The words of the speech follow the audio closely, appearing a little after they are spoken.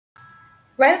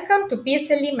Welcome to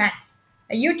PSLE Maths,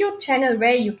 a YouTube channel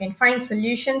where you can find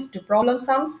solutions to problem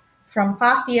sums from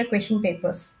past year question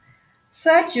papers.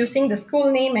 Search using the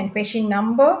school name and question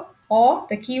number or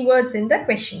the keywords in the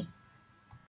question.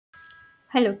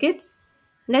 Hello kids,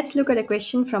 let's look at a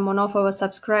question from one of our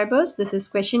subscribers. This is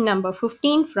question number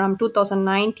 15 from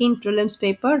 2019 prelims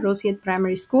paper, Rosyth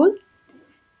Primary School.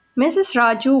 Mrs.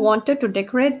 Raju wanted to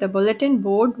decorate the bulletin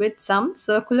board with some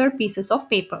circular pieces of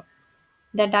paper.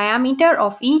 The diameter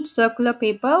of each circular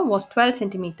paper was 12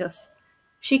 centimeters.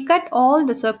 She cut all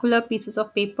the circular pieces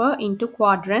of paper into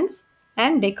quadrants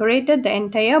and decorated the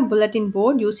entire bulletin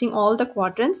board using all the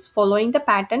quadrants following the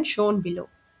pattern shown below.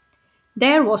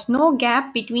 There was no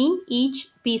gap between each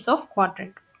piece of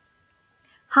quadrant.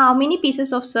 How many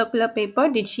pieces of circular paper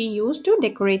did she use to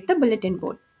decorate the bulletin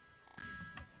board?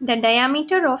 The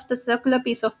diameter of the circular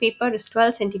piece of paper is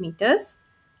 12 centimeters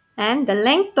and the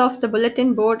length of the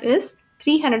bulletin board is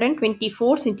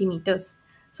 324 centimeters.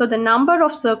 So the number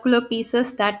of circular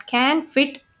pieces that can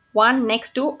fit one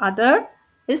next to other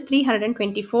is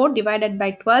 324 divided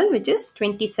by 12, which is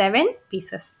 27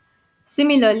 pieces.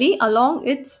 Similarly, along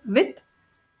its width,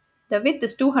 the width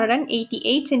is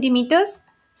 288 centimeters.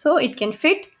 So it can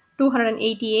fit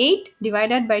 288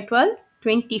 divided by 12,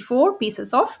 24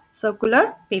 pieces of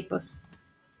circular papers.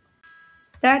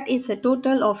 That is a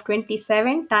total of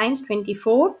 27 times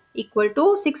 24 equal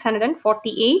to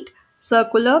 648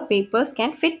 circular papers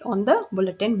can fit on the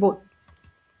bulletin board.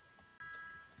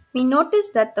 We notice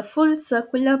that the full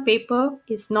circular paper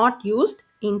is not used.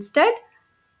 Instead,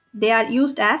 they are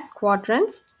used as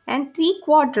quadrants and 3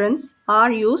 quadrants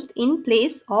are used in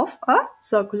place of a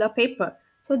circular paper.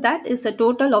 So that is a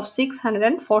total of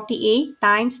 648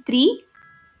 times 3.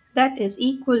 That is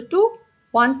equal to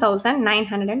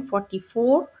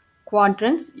 1944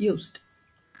 quadrants used.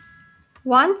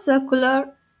 One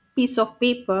circular piece of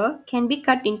paper can be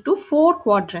cut into 4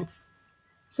 quadrants.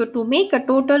 So to make a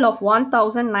total of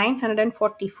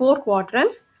 1944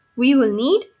 quadrants, we will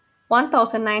need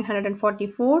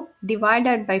 1944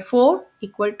 divided by 4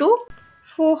 equal to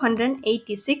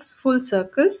 486 full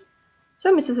circles.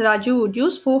 So Mrs. Raju would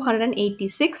use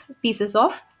 486 pieces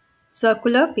of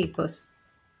circular papers.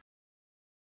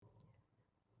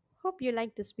 Hope you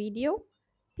like this video.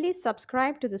 Please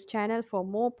subscribe to this channel for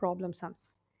more problem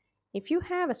sums. If you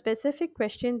have a specific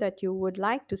question that you would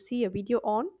like to see a video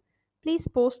on, please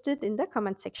post it in the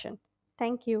comment section.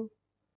 Thank you.